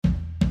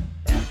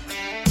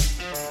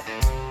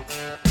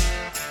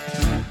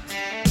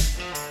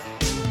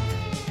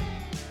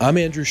I'm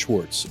Andrew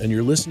Schwartz, and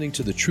you're listening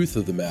to The Truth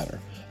of the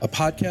Matter, a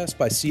podcast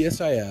by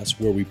CSIS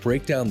where we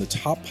break down the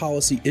top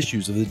policy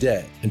issues of the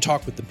day and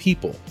talk with the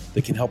people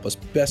that can help us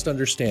best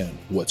understand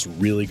what's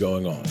really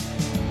going on.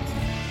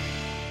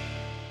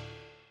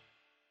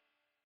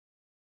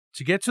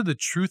 To get to the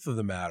truth of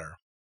the matter,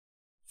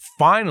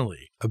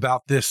 finally,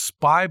 about this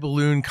spy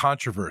balloon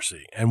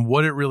controversy and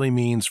what it really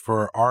means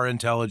for our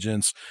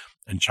intelligence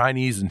and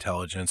Chinese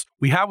intelligence,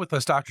 we have with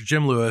us Dr.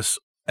 Jim Lewis,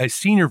 a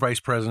senior vice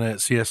president at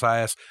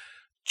CSIS.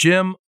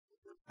 Jim,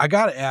 I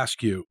got to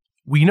ask you,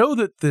 we know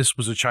that this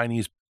was a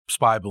Chinese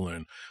spy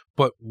balloon,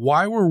 but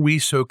why were we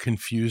so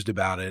confused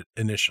about it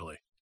initially?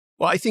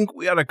 Well, I think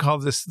we ought to call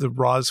this the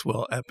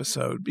Roswell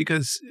episode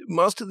because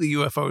most of the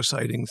UFO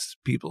sightings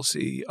people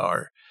see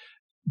are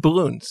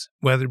balloons,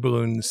 weather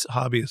balloons,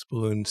 hobbyist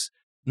balloons,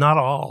 not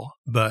all,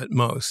 but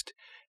most.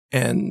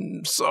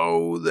 And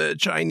so the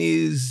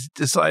Chinese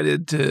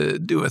decided to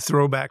do a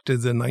throwback to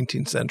the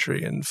 19th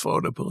century and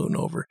float a balloon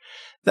over.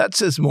 That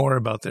says more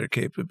about their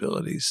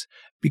capabilities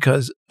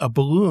because a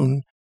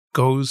balloon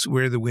goes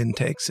where the wind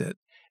takes it,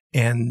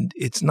 and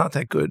it's not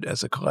that good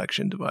as a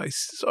collection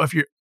device. So if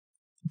you're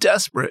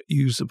desperate,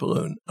 use a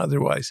balloon.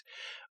 Otherwise,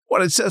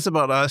 what it says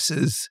about us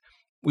is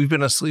we've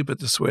been asleep at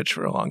the switch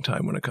for a long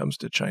time when it comes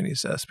to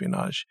Chinese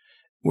espionage.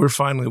 We're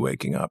finally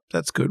waking up.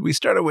 That's good. We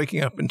started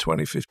waking up in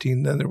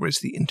 2015. Then there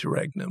was the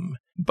interregnum.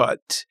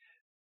 But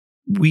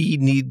we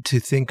need to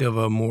think of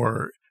a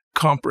more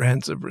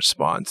comprehensive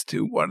response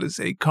to what is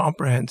a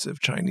comprehensive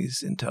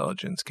Chinese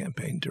intelligence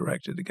campaign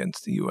directed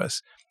against the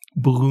U.S.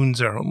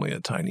 Balloons are only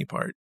a tiny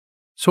part.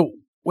 So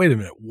wait a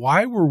minute.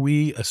 Why were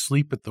we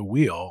asleep at the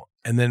wheel?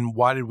 And then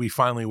why did we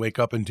finally wake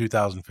up in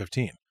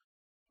 2015?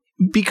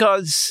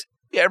 Because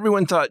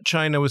everyone thought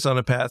China was on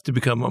a path to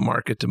become a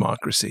market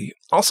democracy.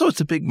 Also,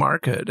 it's a big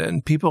market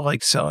and people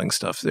like selling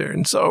stuff there.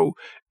 And so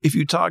if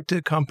you talk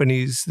to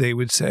companies, they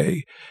would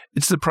say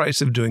it's the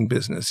price of doing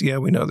business. Yeah,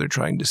 we know they're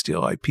trying to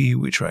steal IP.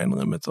 We try and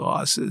limit the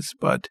losses,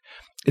 but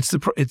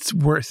it's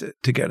worth it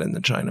to get in the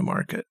China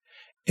market.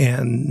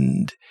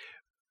 And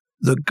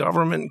the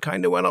government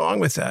kind of went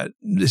along with that.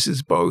 This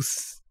is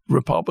both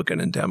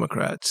Republican and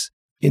Democrats.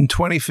 In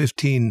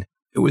 2015,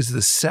 it was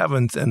the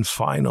seventh and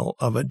final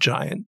of a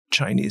giant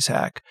Chinese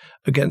hack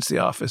against the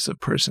Office of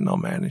Personnel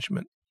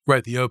Management.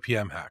 Right, the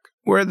OPM hack.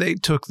 Where they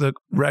took the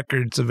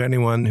records of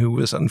anyone who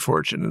was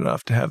unfortunate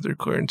enough to have their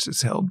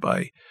clearances held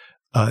by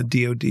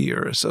DOD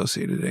or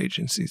associated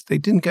agencies. They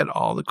didn't get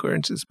all the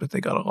clearances, but they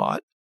got a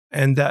lot.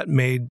 And that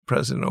made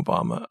President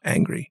Obama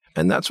angry.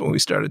 And that's when we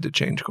started to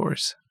change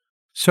course.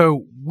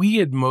 So we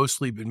had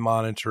mostly been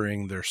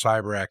monitoring their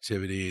cyber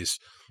activities,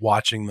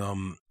 watching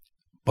them,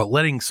 but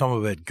letting some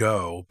of it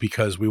go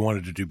because we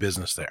wanted to do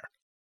business there.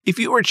 If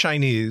you were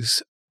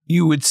Chinese,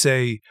 you would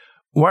say,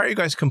 why are you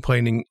guys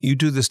complaining? You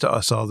do this to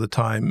us all the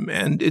time.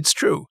 And it's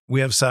true.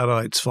 We have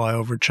satellites fly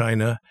over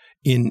China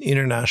in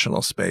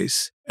international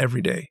space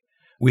every day.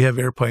 We have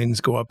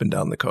airplanes go up and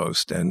down the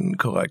coast and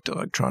collect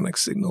electronic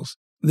signals.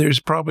 There's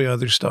probably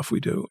other stuff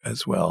we do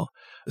as well.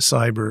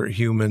 Cyber,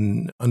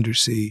 human,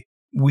 undersea.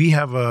 We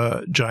have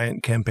a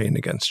giant campaign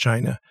against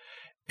China.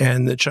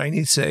 And the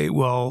Chinese say,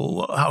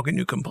 well, how can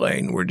you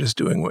complain? We're just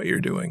doing what you're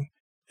doing.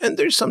 And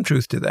there's some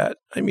truth to that.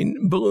 I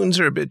mean,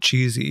 balloons are a bit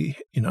cheesy.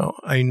 You know,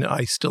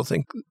 I still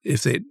think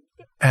if they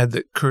had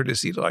the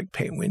courtesy to like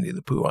paint Winnie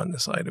the Pooh on the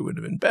side, it would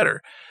have been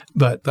better.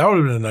 But that would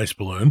have been a nice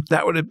balloon.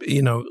 That would have,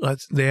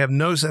 they have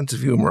no sense of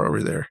humor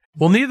over there.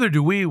 Well, neither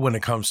do we when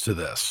it comes to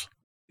this.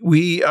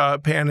 We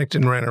panicked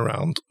and ran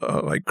around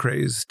like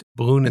crazed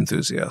balloon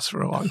enthusiasts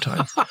for a long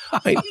time.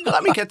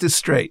 Let me get this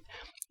straight.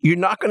 You're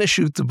not going to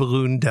shoot the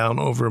balloon down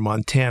over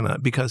Montana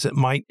because it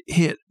might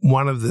hit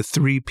one of the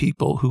 3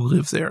 people who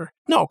live there.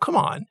 No, come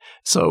on.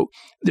 So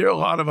there are a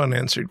lot of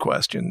unanswered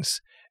questions.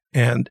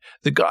 And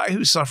the guy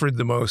who suffered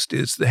the most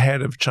is the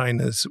head of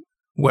China's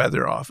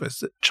weather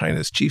office,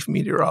 China's chief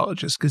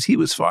meteorologist, because he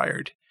was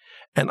fired.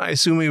 And I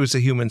assume he was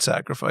a human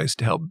sacrifice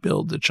to help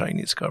build the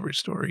Chinese cover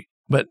story.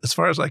 But as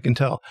far as I can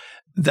tell,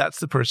 that's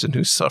the person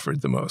who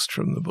suffered the most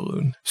from the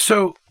balloon.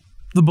 So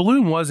the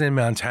balloon was in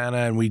Montana,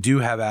 and we do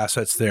have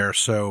assets there.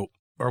 So,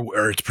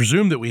 or it's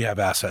presumed that we have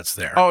assets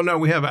there. Oh, no,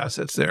 we have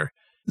assets there.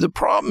 The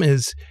problem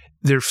is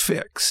they're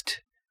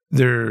fixed.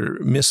 They're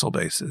missile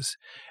bases.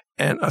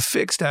 And a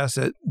fixed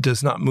asset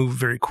does not move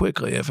very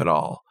quickly, if at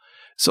all.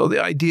 So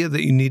the idea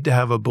that you need to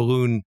have a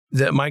balloon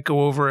that might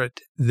go over it,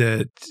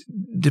 that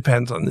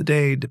depends on the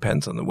day,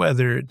 depends on the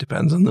weather, it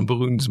depends on the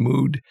balloon's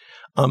mood.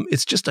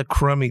 It's just a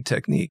crummy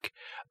technique.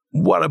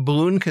 What a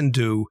balloon can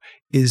do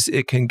is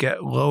it can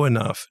get low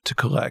enough to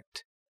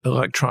collect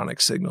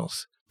electronic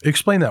signals.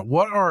 Explain that.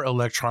 What are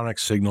electronic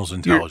signals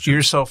intelligence?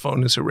 Your cell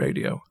phone is a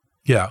radio.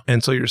 Yeah.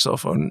 And so your cell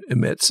phone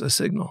emits a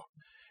signal.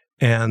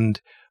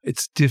 And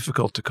it's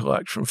difficult to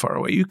collect from far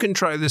away. You can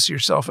try this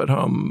yourself at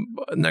home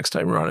next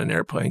time you're on an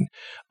airplane.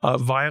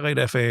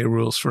 Violate FAA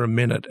rules for a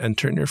minute and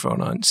turn your phone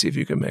on. See if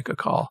you can make a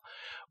call.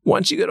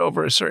 Once you get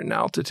over a certain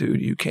altitude,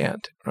 you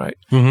can't, right?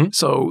 Mm-hmm.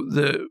 So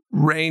the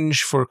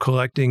range for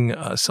collecting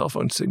a cell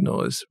phone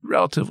signal is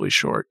relatively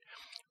short.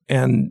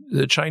 And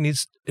the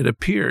Chinese, it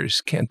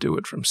appears, can't do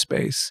it from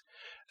space.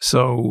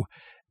 So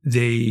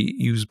they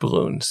use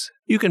balloons.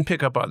 You can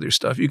pick up other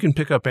stuff. You can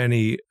pick up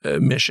any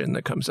mission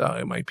that comes out.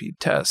 It might be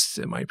tests.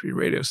 It might be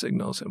radio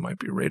signals. It might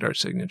be radar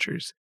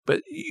signatures.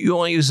 But you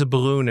only use a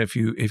balloon if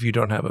you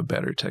don't have a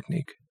better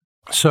technique.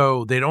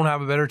 So they don't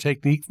have a better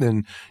technique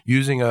than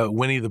using a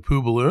Winnie the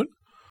Pooh balloon?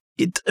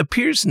 It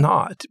appears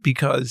not,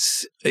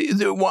 because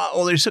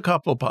there's a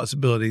couple of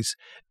possibilities.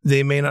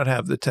 They may not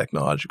have the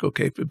technological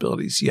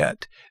capabilities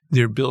yet.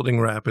 They're building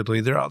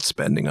rapidly. They're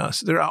outspending us.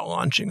 They're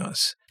out-launching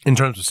us. In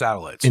terms of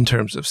satellites? In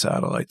terms of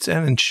satellites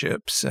and in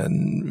ships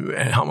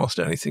and almost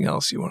anything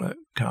else you want to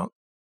count.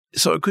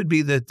 So it could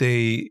be that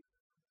they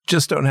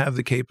just don't have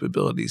the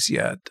capabilities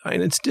yet. I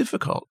mean, it's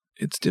difficult.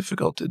 It's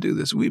difficult to do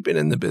this. We've been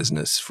in the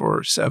business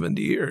for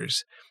 70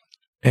 years,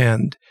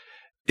 and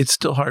it's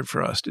still hard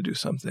for us to do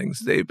some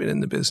things. They've been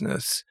in the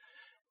business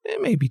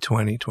maybe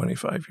 20,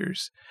 25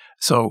 years.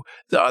 So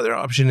the other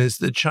option is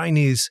the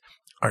Chinese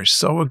are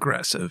so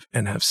aggressive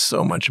and have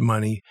so much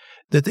money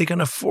that they can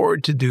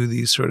afford to do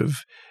these sort of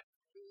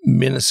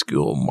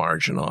minuscule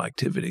marginal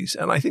activities.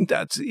 And I think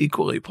that's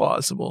equally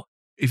plausible.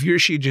 If you're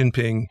Xi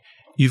Jinping,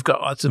 you've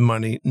got lots of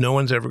money. No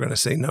one's ever going to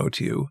say no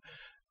to you.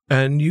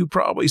 And you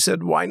probably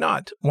said, why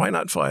not? Why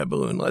not fly a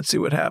balloon? Let's see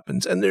what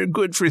happens. And they're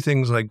good for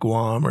things like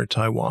Guam or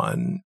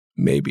Taiwan,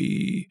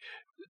 maybe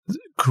the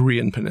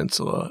Korean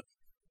Peninsula,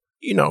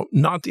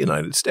 not the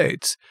United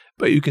States,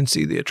 but you can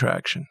see the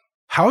attraction.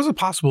 How is it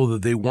possible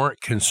that they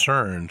weren't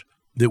concerned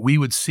that we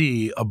would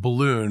see a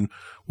balloon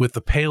with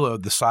the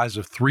payload the size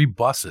of 3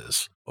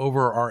 buses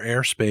over our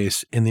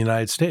airspace in the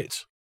United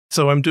States?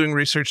 So I'm doing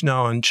research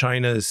now on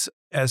China's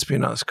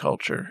espionage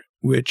culture,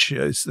 which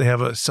is they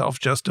have a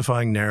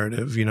self-justifying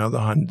narrative,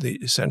 the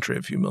century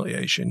of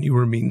humiliation. You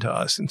were mean to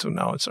us, and so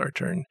now it's our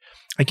turn.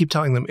 I keep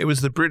telling them it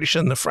was the British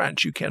and the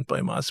French. You can't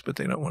blame us, but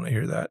they don't want to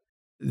hear that.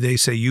 They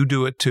say you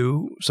do it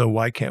too, so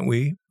why can't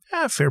we?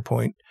 Fair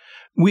point.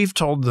 We've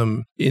told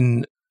them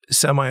in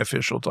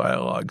semi-official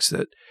dialogues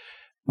that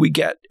we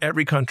get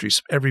every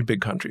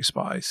big country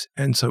spies.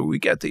 And so we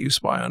get that you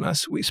spy on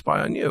us, we spy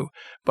on you.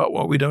 But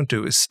what we don't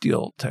do is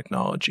steal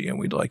technology, and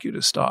we'd like you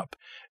to stop.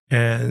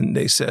 And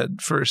they said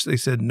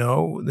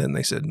no, then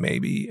they said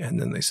maybe,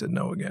 and then they said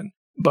no again.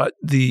 But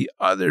the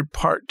other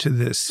part to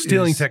this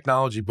stealing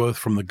technology both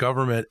from the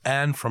government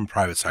and from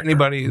private sector.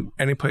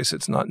 Any place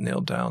that's not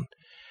nailed down.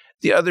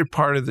 The other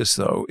part of this,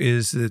 though,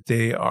 is that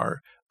they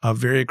are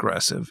very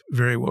aggressive,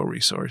 very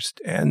well-resourced,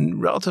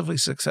 and relatively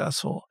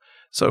successful.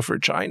 So for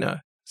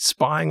China,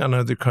 spying on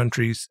other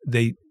countries,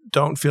 they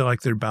don't feel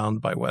like they're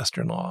bound by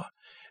Western law.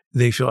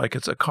 They feel like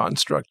it's a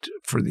construct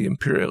for the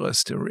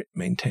imperialists to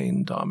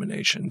maintain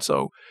domination.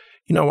 So,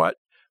 you know what?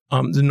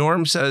 The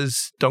norm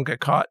says don't get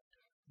caught.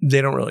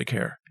 They don't really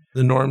care.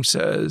 The norm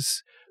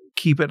says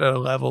keep it at a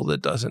level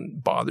that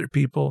doesn't bother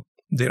people.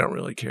 They don't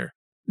really care.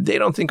 They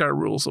don't think our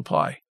rules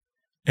apply.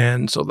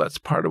 And so that's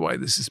part of why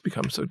this has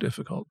become so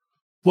difficult.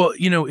 Well,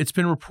 it's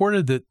been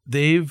reported that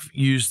they've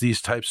used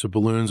these types of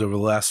balloons over the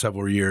last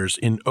several years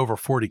in over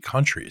 40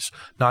 countries,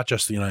 not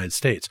just the United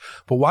States.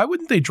 But why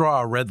wouldn't they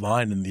draw a red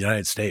line in the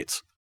United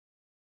States?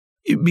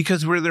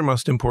 Because we're their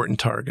most important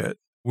target.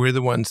 We're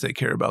the ones they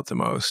care about the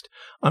most.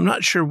 I'm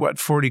not sure what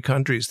 40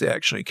 countries they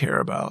actually care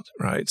about,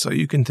 right? So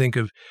you can think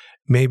of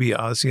maybe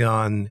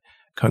ASEAN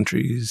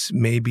countries,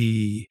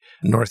 maybe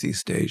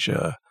Northeast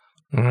Asia.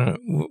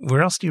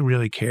 Where else do you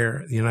really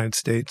care? The United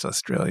States,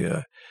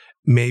 Australia,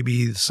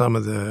 maybe some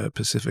of the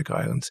Pacific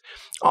Islands.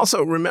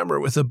 Also, remember,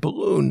 with a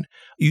balloon,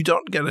 you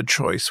don't get a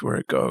choice where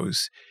it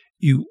goes.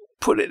 You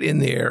put it in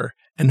the air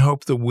and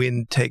hope the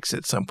wind takes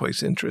it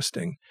someplace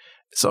interesting.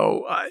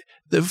 So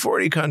the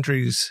 40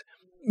 countries,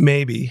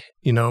 maybe,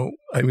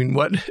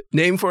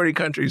 name 40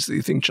 countries that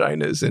you think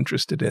China is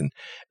interested in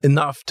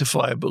enough to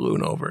fly a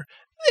balloon over.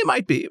 It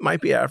might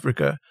be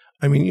Africa.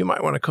 You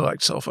might want to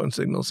collect cell phone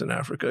signals in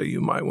Africa.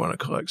 You might want to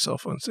collect cell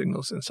phone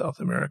signals in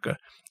South America.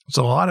 It's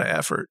a lot of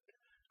effort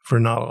for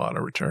not a lot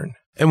of return.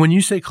 And when you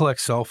say collect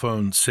cell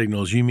phone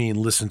signals, you mean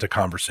listen to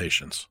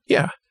conversations?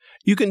 Yeah.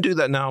 You can do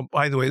that now.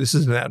 By the way, this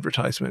is an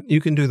advertisement. You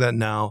can do that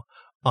now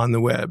on the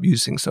web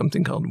using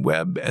something called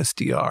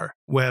WebSDR,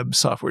 Web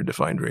Software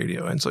Defined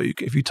Radio. And so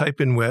if you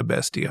type in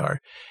WebSDR,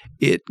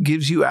 it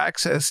gives you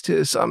access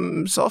to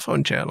some cell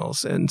phone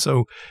channels. And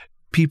so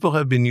people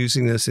have been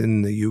using this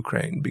in the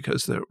Ukraine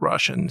because the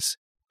Russians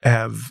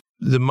have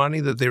the money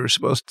that they were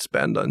supposed to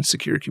spend on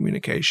secure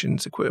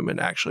communications equipment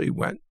actually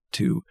went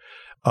to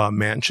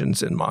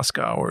mansions in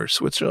Moscow or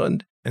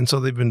Switzerland. And so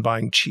they've been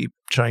buying cheap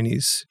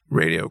Chinese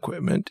radio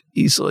equipment,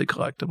 easily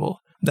collectible.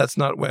 That's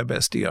not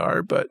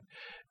WebSDR, but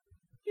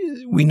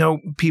we know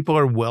people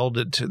are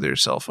welded to their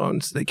cell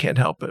phones. They can't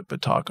help it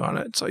but talk on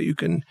it. So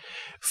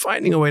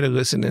finding a way to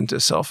listen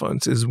into cell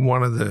phones is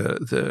one of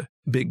the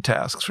big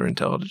tasks for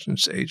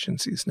intelligence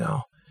agencies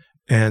now.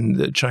 And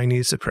the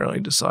Chinese apparently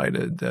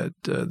decided that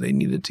they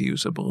needed to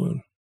use a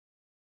balloon.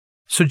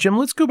 So, Jim,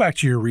 let's go back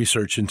to your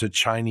research into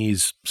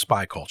Chinese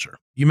spy culture.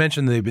 You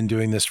mentioned they've been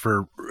doing this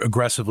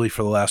aggressively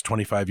for the last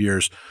 25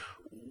 years.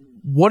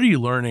 What are you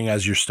learning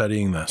as you're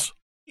studying this?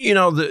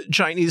 The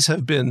Chinese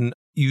have been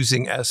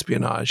using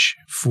espionage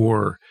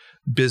for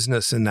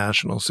business and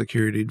national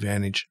security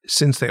advantage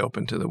since they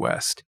opened to the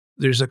West.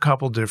 There's a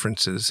couple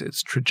differences.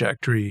 Its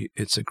trajectory,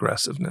 its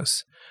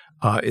aggressiveness,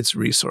 its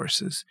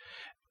resources.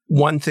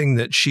 One thing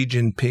that Xi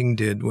Jinping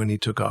did when he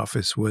took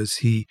office was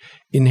he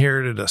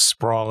inherited a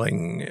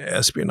sprawling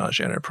espionage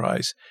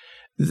enterprise.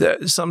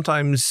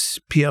 Sometimes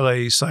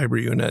PLA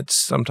cyber units,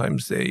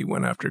 sometimes they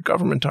went after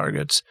government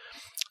targets,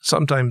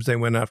 sometimes they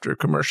went after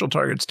commercial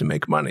targets to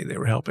make money. They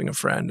were helping a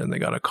friend and they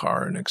got a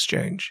car in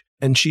exchange.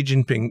 And Xi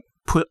Jinping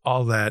put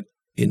all that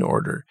in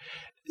order.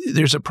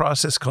 There's a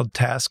process called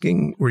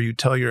tasking where you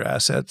tell your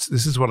assets,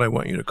 this is what I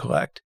want you to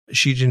collect.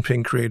 Xi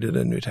Jinping created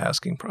a new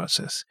tasking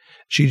process.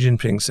 Xi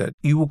Jinping said,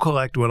 you will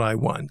collect what I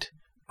want,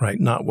 right?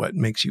 Not what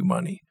makes you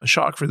money. A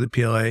shock for the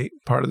PLA,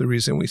 part of the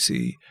reason we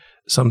see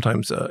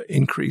sometimes an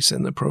increase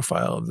in the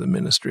profile of the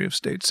Ministry of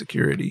State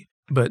Security.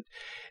 But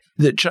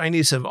the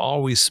Chinese have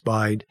always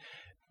spied.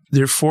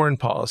 Their foreign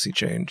policy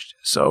changed.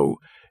 So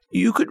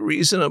you could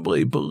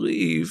reasonably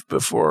believe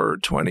before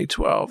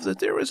 2012 that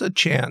there was a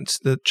chance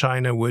that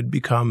China would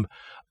become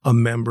a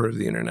member of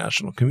the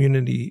international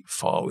community,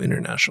 follow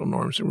international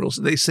norms and rules.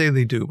 They say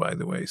they do, by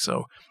the way.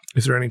 So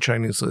if there are any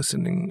Chinese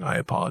listening, I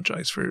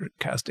apologize for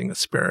casting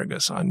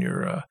asparagus on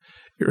your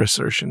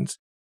assertions.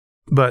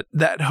 But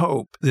that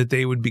hope that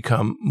they would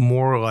become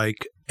more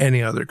like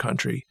any other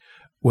country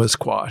was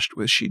quashed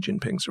with Xi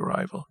Jinping's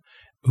arrival,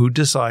 who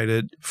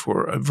decided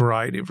for a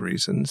variety of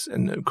reasons,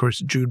 and of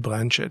course Jude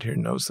Blanchett here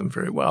knows them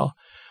very well,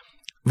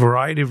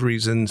 variety of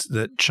reasons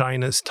that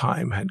China's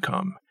time had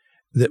come,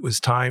 that it was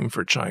time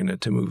for China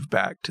to move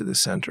back to the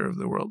center of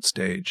the world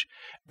stage.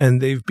 And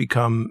they've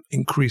become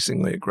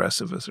increasingly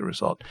aggressive as a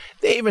result.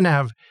 They even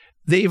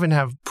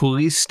have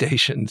police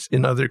stations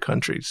in other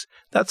countries.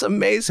 That's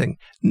amazing.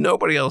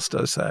 Nobody else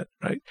does that,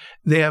 right?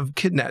 They have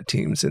kidnap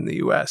teams in the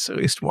U.S., at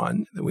least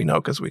one that we know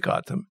because we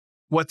caught them.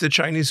 What the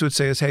Chinese would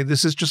say is, hey,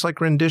 this is just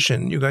like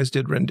rendition. You guys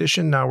did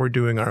rendition. Now we're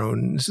doing our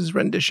own. This is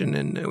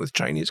rendition with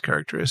Chinese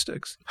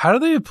characteristics. How do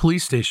they have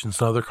police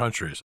stations in other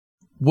countries?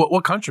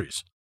 What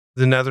countries?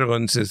 The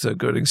Netherlands is a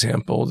good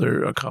example. There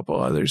are a couple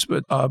others,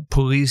 but a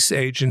police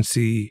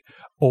agency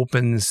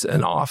opens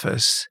an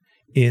office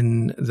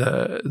in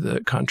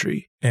the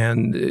country.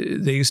 And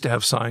they used to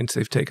have signs.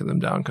 They've taken them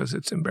down because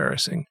it's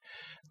embarrassing.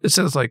 It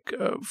says like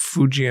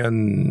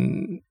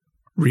Fujian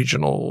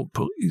Regional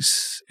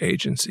Police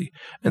Agency.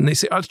 And they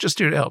say, oh, it's just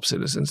here to help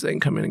citizens. They can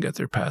come in and get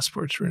their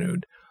passports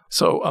renewed.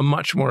 So a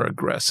much more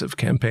aggressive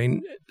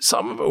campaign.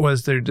 Some of it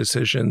was their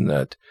decision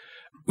that,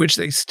 which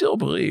they still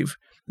believe,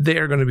 they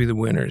are going to be the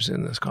winners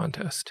in this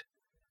contest.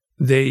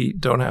 They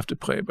don't have to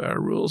play by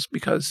our rules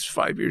because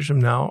 5 years from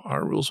now,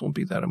 our rules won't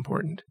be that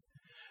important.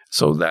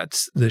 So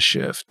that's the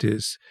shift,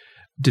 is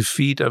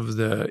defeat of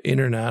the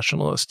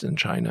internationalist in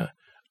China,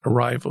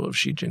 arrival of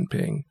Xi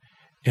Jinping,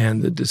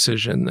 and the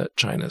decision that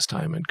China's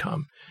time had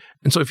come.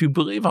 And so if you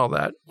believe all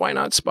that, why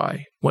not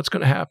spy? What's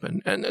going to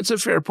happen? And it's a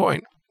fair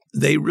point.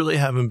 They really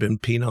haven't been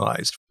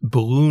penalized.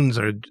 Balloons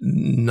are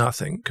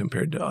nothing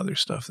compared to other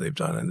stuff they've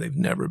done, and they've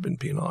never been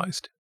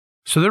penalized.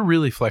 So they're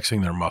really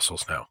flexing their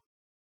muscles now.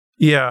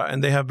 Yeah,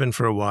 and they have been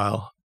for a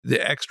while.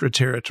 The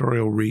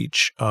extraterritorial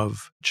reach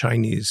of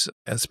Chinese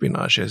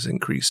espionage has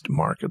increased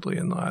markedly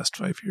in the last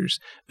 5 years.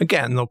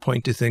 Again, they'll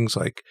point to things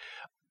like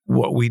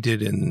what we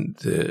did in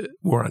the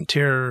War on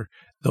Terror.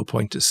 They'll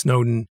point to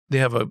Snowden. They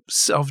have a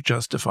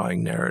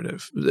self-justifying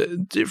narrative.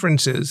 The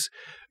difference is,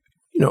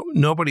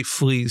 nobody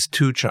flees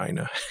to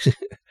China,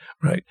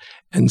 right?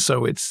 And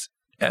so it's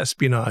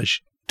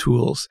espionage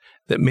tools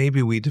that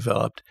maybe we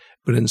developed,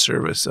 but in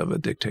service of a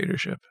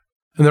dictatorship.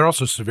 And they're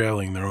also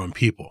surveilling their own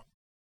people.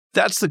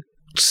 That's the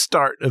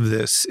start of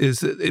this,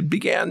 is that it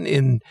began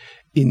in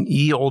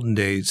ye olden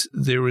days.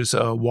 There was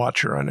a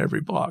watcher on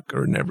every block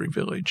or in every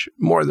village,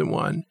 more than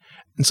one.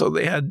 And so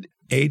they had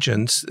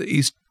agents. The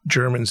East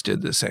Germans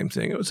did the same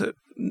thing. It was a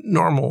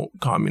normal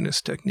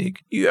communist technique.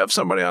 You have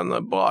somebody on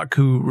the block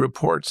who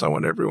reports on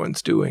what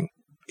everyone's doing.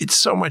 It's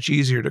so much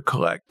easier to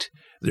collect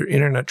their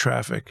internet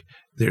traffic,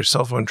 their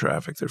cell phone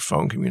traffic, their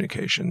phone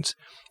communications.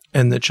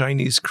 And the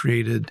Chinese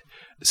created,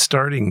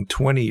 starting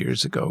 20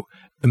 years ago,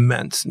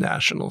 immense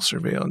national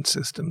surveillance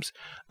systems.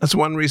 That's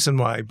one reason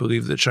why I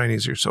believe the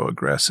Chinese are so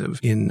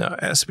aggressive in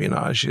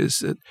espionage, is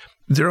that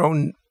their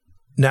own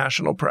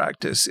national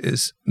practice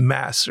is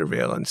mass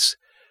surveillance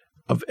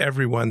of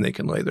everyone they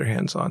can lay their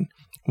hands on.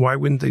 Why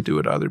wouldn't they do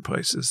it other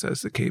places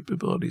as the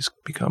capabilities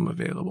become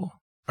available?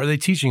 Are they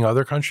teaching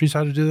other countries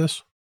how to do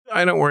this?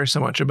 I don't worry so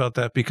much about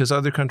that because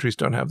other countries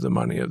don't have the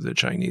money of the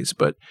Chinese.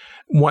 But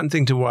one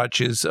thing to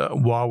watch is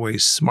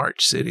Huawei's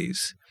smart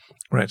cities,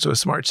 right? So a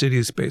smart city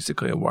is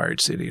basically a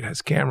wired city. It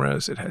has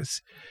cameras. It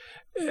has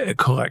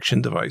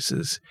collection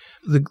devices.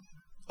 The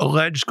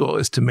alleged goal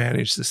is to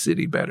manage the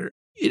city better.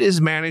 It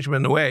is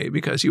management in a way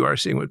because you are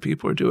seeing what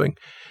people are doing.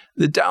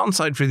 The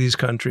downside for these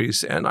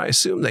countries, and I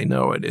assume they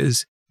know it,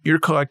 is you're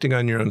collecting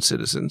on your own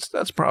citizens.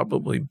 That's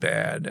probably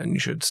bad and you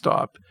should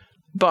stop.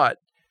 But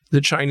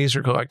the Chinese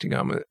are collecting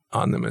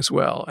on them as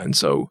well. And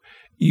so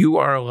you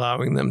are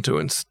allowing them to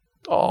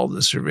all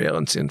the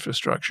surveillance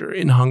infrastructure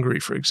in Hungary,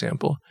 for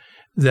example,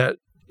 that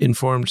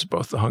informs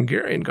both the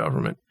Hungarian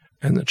government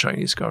and the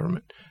Chinese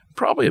government.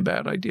 Probably a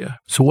bad idea.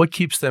 So what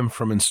keeps them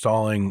from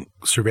installing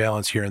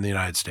surveillance here in the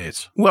United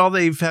States? Well,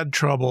 they've had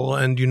trouble.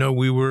 And,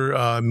 we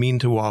were mean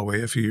to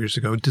Huawei a few years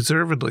ago,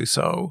 deservedly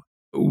so.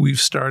 We've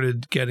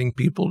started getting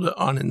people to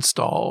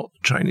uninstall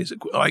Chinese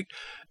equipment. Like,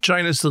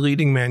 China's the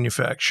leading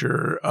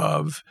manufacturer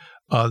of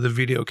the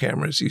video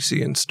cameras you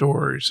see in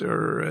stores,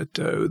 or at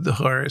the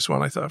hilarious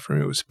one I thought for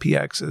me was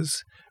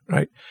PX's,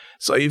 right?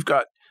 So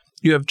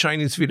you have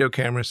Chinese video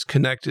cameras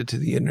connected to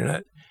the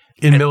internet.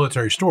 In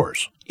military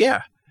stores.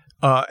 Yeah.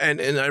 And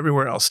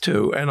everywhere else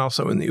too, and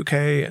also in the UK.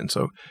 And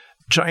so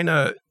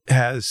China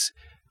has,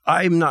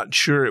 I'm not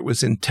sure it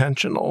was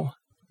intentional,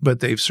 but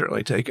they've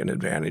certainly taken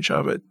advantage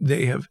of it.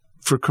 They have,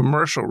 for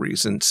commercial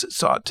reasons,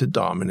 sought to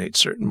dominate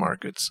certain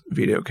markets: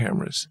 video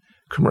cameras,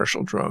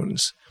 commercial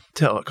drones,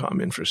 telecom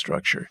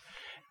infrastructure.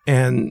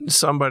 And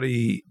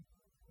somebody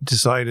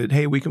decided,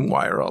 hey, we can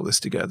wire all this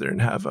together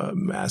and have a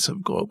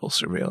massive global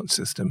surveillance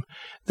system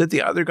that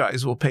the other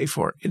guys will pay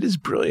for. It is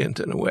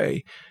brilliant in a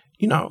way.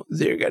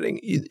 They're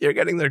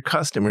getting their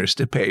customers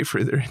to pay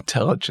for their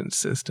intelligence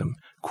system.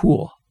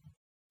 Cool.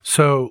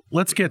 So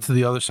let's get to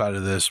the other side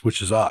of this,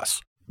 which is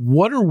us.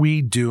 What are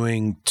we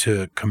doing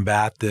to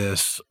combat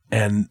this?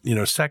 And,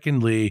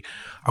 secondly,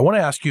 I want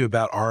to ask you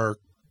about our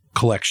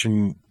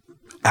collection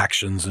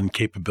actions and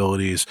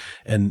capabilities.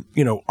 And,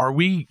 are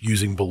we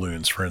using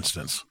balloons, for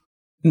instance?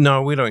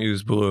 No, we don't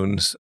use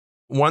balloons.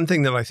 One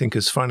thing that I think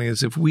is funny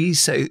is if we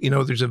say,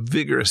 there's a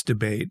vigorous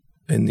debate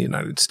in the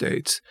United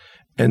States,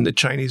 and the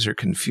Chinese are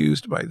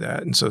confused by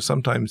that. And so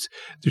sometimes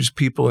there's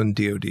people in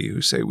DOD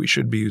who say we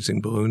should be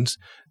using balloons.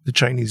 The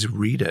Chinese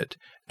read it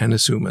and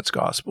assume it's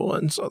gospel,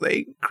 and so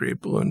they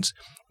create balloons.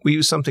 We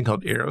use something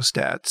called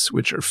aerostats,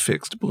 which are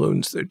fixed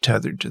balloons. They're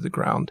tethered to the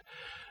ground.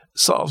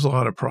 Solves a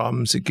lot of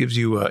problems. It gives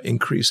you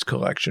increased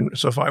collection.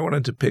 So if I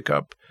wanted to pick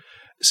up,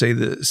 say,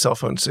 the cell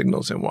phone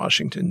signals in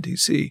Washington,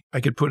 D.C.,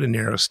 I could put an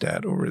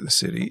aerostat over the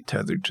city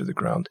tethered to the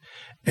ground,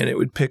 and it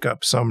would pick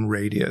up some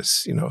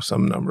radius,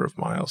 some number of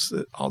miles,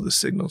 that all the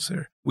signals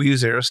there. We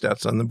use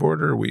aerostats on the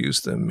border. We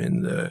use them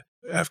in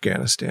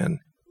Afghanistan,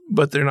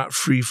 but they're not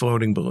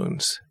free-floating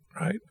balloons,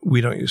 right? We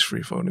don't use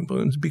free-floating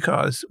balloons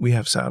because we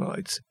have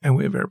satellites and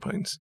we have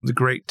airplanes. The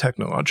great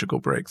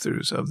technological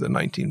breakthroughs of the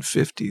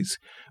 1950s,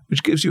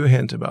 which gives you a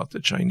hint about the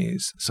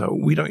Chinese. So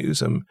we don't use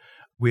them.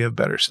 We have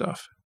better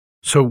stuff.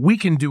 So we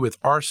can do with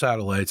our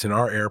satellites and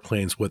our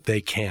airplanes what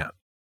they can't.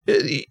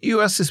 The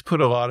U.S. has put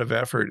a lot of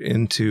effort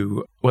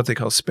into what they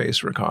call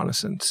space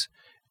reconnaissance.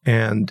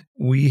 And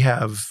we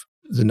have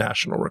the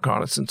National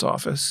Reconnaissance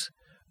Office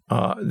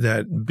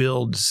that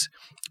builds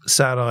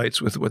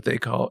satellites with what they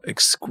call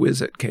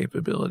exquisite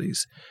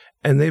capabilities.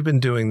 And they've been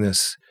doing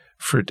this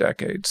for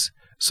decades.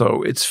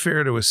 So it's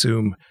fair to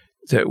assume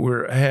that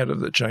we're ahead of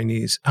the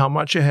Chinese. How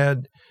much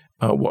ahead?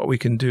 What we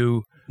can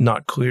do,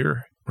 not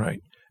clear, right?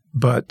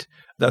 But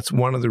that's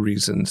one of the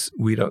reasons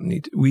we don't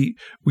need to. We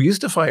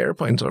used to fly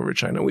airplanes over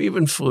China. We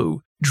even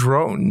flew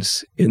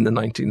drones in the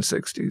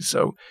 1960s.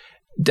 So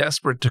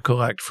desperate to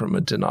collect from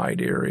a denied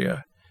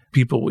area,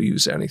 people will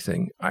use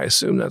anything. I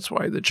assume that's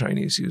why the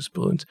Chinese use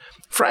balloons.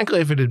 Frankly,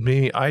 if it had been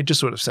me, I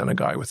just would have sent a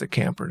guy with a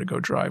camper to go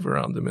drive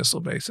around the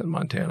missile base in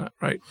Montana,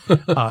 right?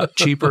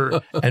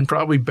 Cheaper and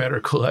probably better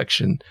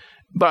collection.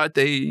 But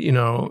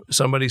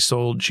somebody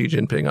sold Xi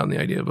Jinping on the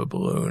idea of a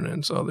balloon,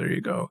 and so there you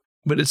go.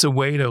 But it's a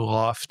way to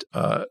loft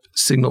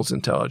signals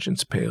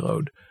intelligence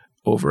payload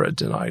over a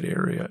denied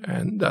area,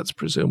 and that's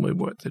presumably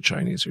what the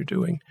Chinese are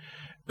doing.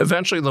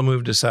 Eventually, they'll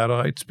move to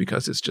satellites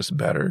because it's just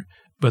better,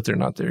 but they're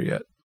not there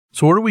yet.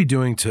 So what are we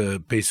doing to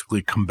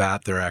basically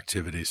combat their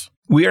activities?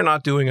 We are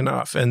not doing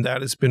enough, and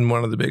that has been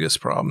one of the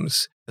biggest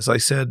problems. As I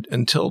said,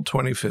 until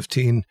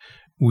 2015,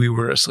 we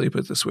were asleep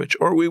at the switch,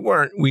 or we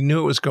weren't. We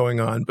knew it was going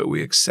on, but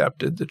we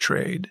accepted the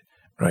trade.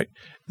 Right.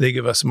 They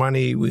give us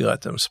money, we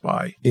let them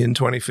spy. In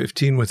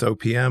 2015 with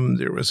OPM,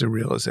 there was a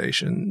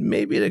realization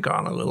maybe it had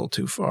gone a little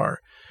too far.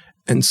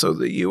 And so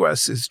the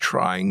U.S. is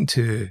trying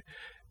to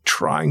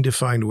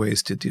find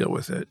ways to deal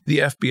with it. The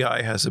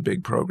FBI has a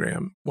big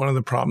program. One of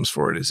the problems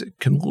for it is it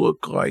can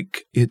look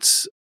like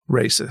it's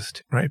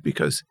racist, right?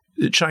 Because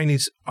the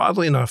Chinese,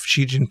 oddly enough,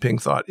 Xi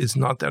Jinping thought is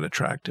not that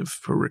attractive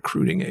for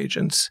recruiting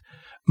agents.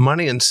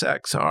 Money and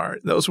sex are.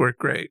 Those work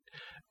great.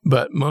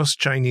 But most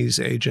Chinese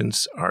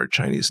agents are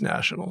Chinese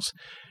nationals.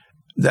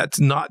 That's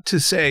not to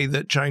say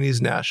that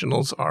Chinese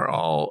nationals are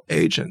all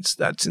agents.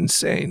 That's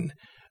insane.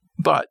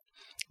 But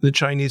the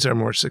Chinese are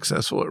more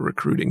successful at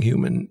recruiting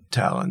human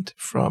talent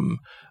from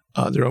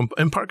their own,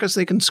 in part because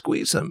they can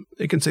squeeze them.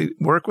 They can say,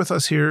 work with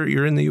us here,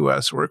 you're in the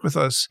U.S., work with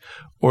us,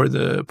 or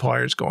the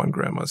pliers go on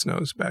grandma's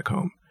nose back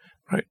home,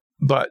 right?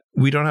 But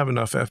we don't have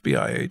enough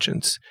FBI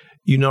agents.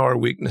 You know our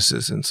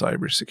weaknesses in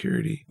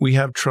cybersecurity. We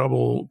have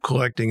trouble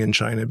collecting in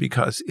China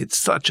because it's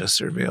such a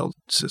surveilled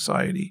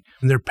society.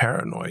 And they're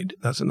paranoid.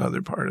 That's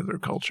another part of their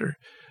culture,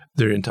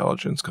 their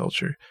intelligence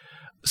culture.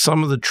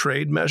 Some of the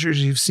trade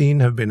measures you've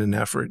seen have been an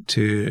effort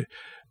to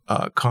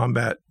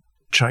combat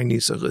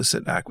Chinese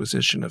illicit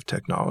acquisition of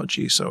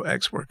technology, so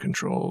export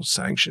controls,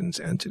 sanctions,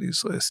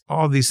 entities list.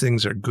 All these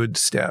things are good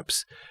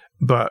steps,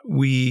 but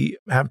we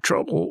have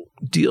trouble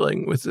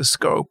dealing with the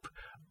scope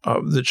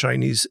of the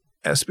Chinese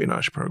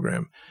espionage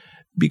program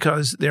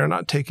because they're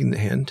not taking the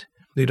hint.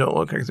 They don't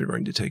look like they're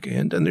going to take a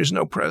hint, and there's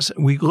no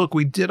precedent.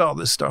 We did all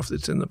this stuff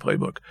that's in the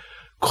playbook.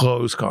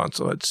 Close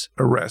consulates,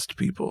 arrest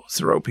people,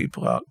 throw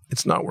people out.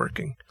 It's not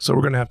working. So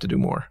we're going to have to do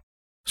more.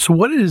 So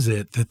what is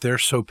it that they're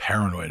so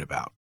paranoid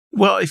about?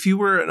 Well, if you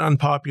were an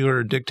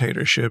unpopular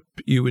dictatorship,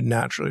 you would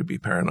naturally be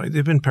paranoid.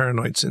 They've been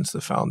paranoid since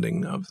the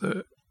founding of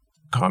the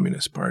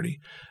Communist Party.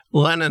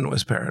 Lenin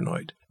was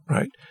paranoid,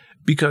 right?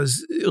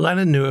 Because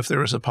Lenin knew if there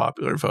was a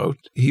popular vote,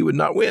 he would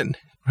not win,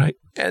 right?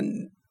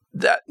 And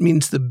that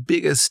means the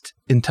biggest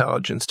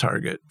intelligence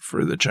target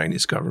for the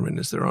Chinese government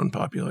is their own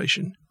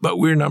population. But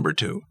we're number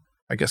 2.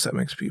 I guess that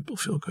makes people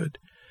feel good.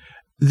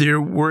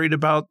 They're worried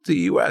about the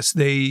U.S.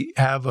 They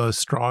have a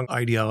strong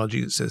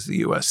ideology that says the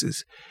U.S.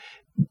 is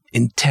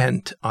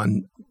intent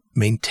on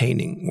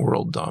maintaining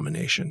world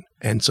domination.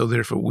 And so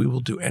therefore we will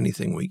do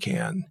anything we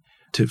can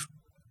to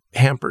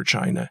hamper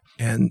China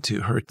and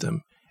to hurt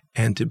them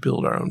and to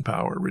build our own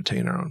power,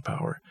 retain our own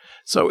power.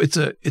 So it's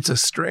a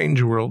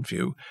strange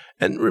worldview.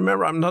 And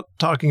remember, I'm not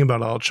talking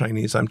about all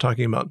Chinese. I'm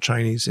talking about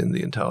Chinese in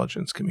the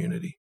intelligence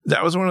community.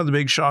 That was one of the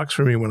big shocks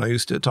for me when I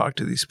used to talk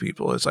to these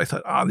people is I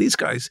thought, these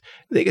guys,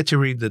 they get to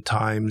read the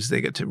Times. They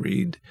get to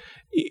read,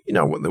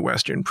 what the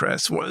Western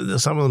press.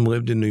 Some of them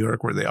lived in New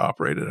York where they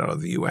operated out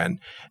of the UN.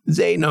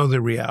 They know the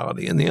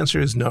reality. And the answer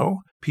is no.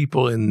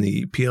 People in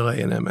the PLA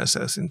and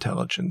MSS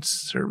intelligence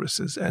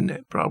services and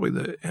probably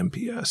the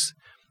MPS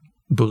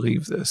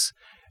believe this.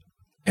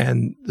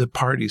 And the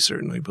party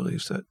certainly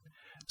believes it.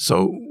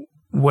 So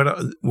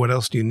what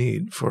else do you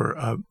need for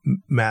a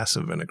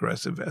massive and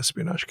aggressive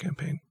espionage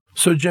campaign?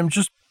 So, Jim,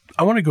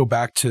 I want to go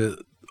back to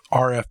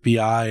our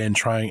FBI and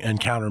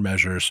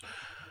countermeasures.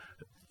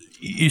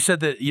 You said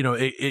that,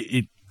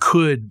 it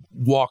could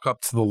walk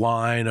up to the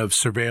line of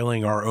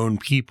surveilling our own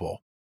people.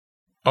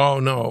 Oh,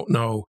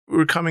 no.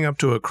 We're coming up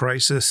to a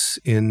crisis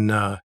in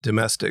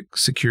domestic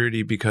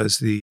security because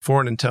the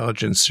Foreign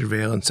Intelligence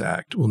Surveillance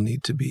Act will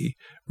need to be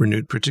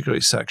renewed,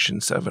 particularly Section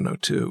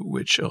 702,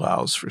 which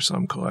allows for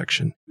some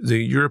collection. The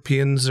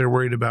Europeans are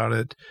worried about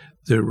it.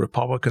 The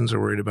Republicans are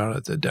worried about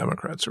it. The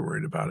Democrats are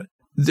worried about it.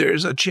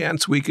 There's a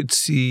chance we could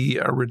see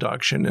a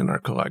reduction in our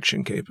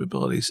collection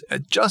capabilities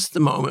at just the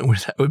moment where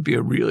that would be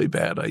a really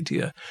bad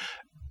idea.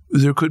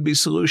 There could be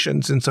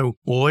solutions. And so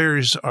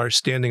lawyers are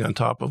standing on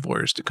top of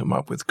lawyers to come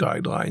up with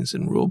guidelines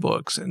and rule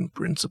books and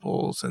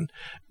principles, and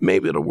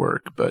maybe it'll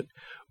work, but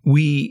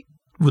we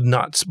would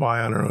not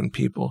spy on our own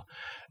people.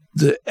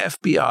 The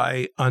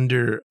FBI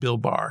under Bill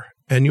Barr,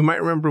 and you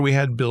might remember we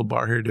had Bill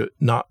Barr here to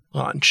not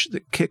launch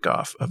the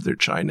kickoff of their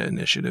China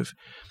initiative,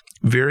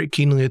 very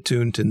keenly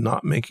attuned to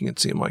not making it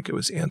seem like it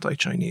was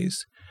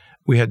anti-Chinese.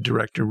 We had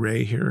Director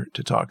Wray here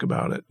to talk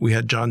about it. We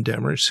had John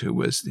Demers, who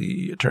was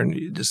the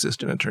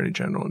Assistant Attorney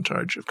General in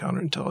charge of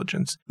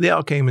counterintelligence. They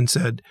all came and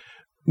said,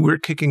 we're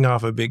kicking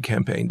off a big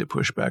campaign to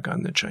push back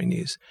on the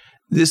Chinese.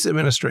 This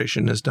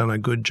administration has done a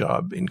good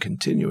job in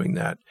continuing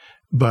that,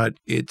 but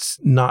it's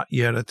not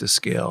yet at the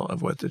scale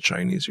of what the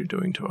Chinese are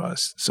doing to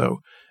us. So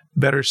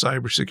better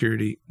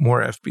cybersecurity,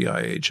 more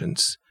FBI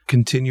agents,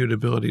 continued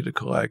ability to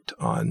collect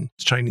on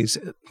Chinese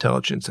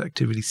intelligence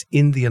activities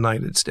in the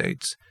United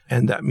States.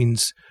 And that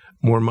means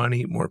more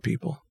money, more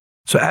people.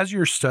 So as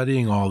you're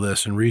studying all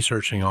this and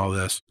researching all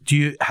this, do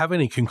you have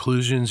any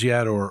conclusions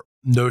yet or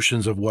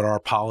notions of what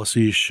our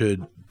policies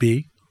should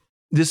be?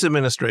 This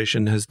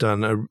administration has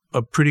done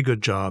a pretty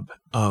good job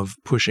of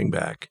pushing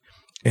back.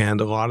 And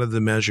a lot of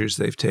the measures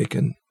they've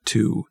taken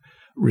to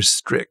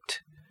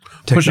restrict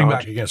technology. Pushing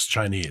back against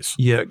Chinese.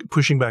 Yeah,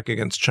 pushing back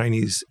against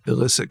Chinese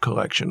illicit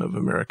collection of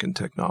American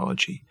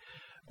technology.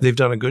 They've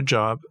done a good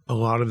job. A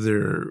lot of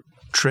their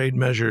trade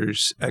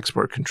measures,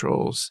 export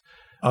controls,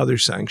 other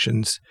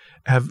sanctions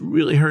have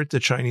really hurt the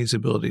Chinese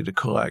ability to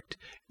collect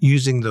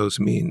using those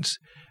means.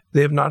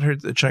 They have not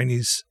hurt the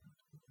Chinese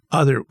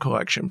other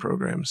collection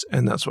programs,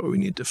 and that's what we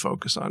need to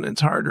focus on.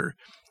 It's harder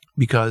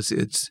because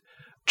it's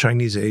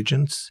Chinese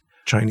agents,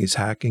 Chinese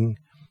hacking,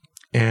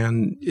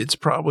 and it's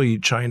probably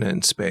China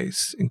in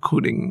space,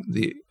 including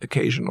the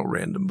occasional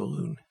random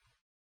balloon.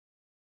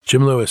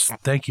 Jim Lewis,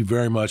 thank you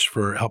very much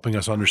for helping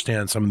us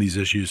understand some of these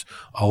issues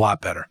a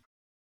lot better.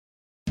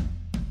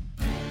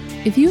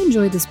 If you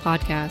enjoyed this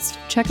podcast,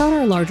 check out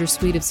our larger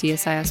suite of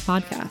CSIS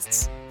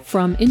podcasts.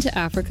 From Into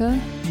Africa,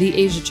 The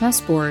Asia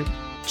Chessboard,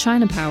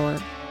 China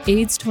Power,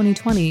 AIDS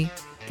 2020,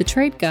 The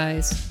Trade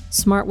Guys,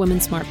 Smart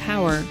Women, Smart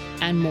Power,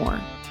 and more.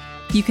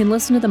 You can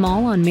listen to them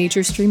all on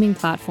major streaming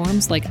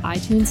platforms like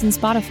iTunes and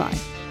Spotify.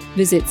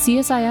 Visit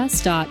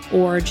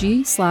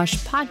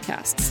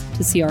csis.org/podcasts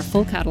to see our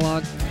full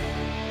catalog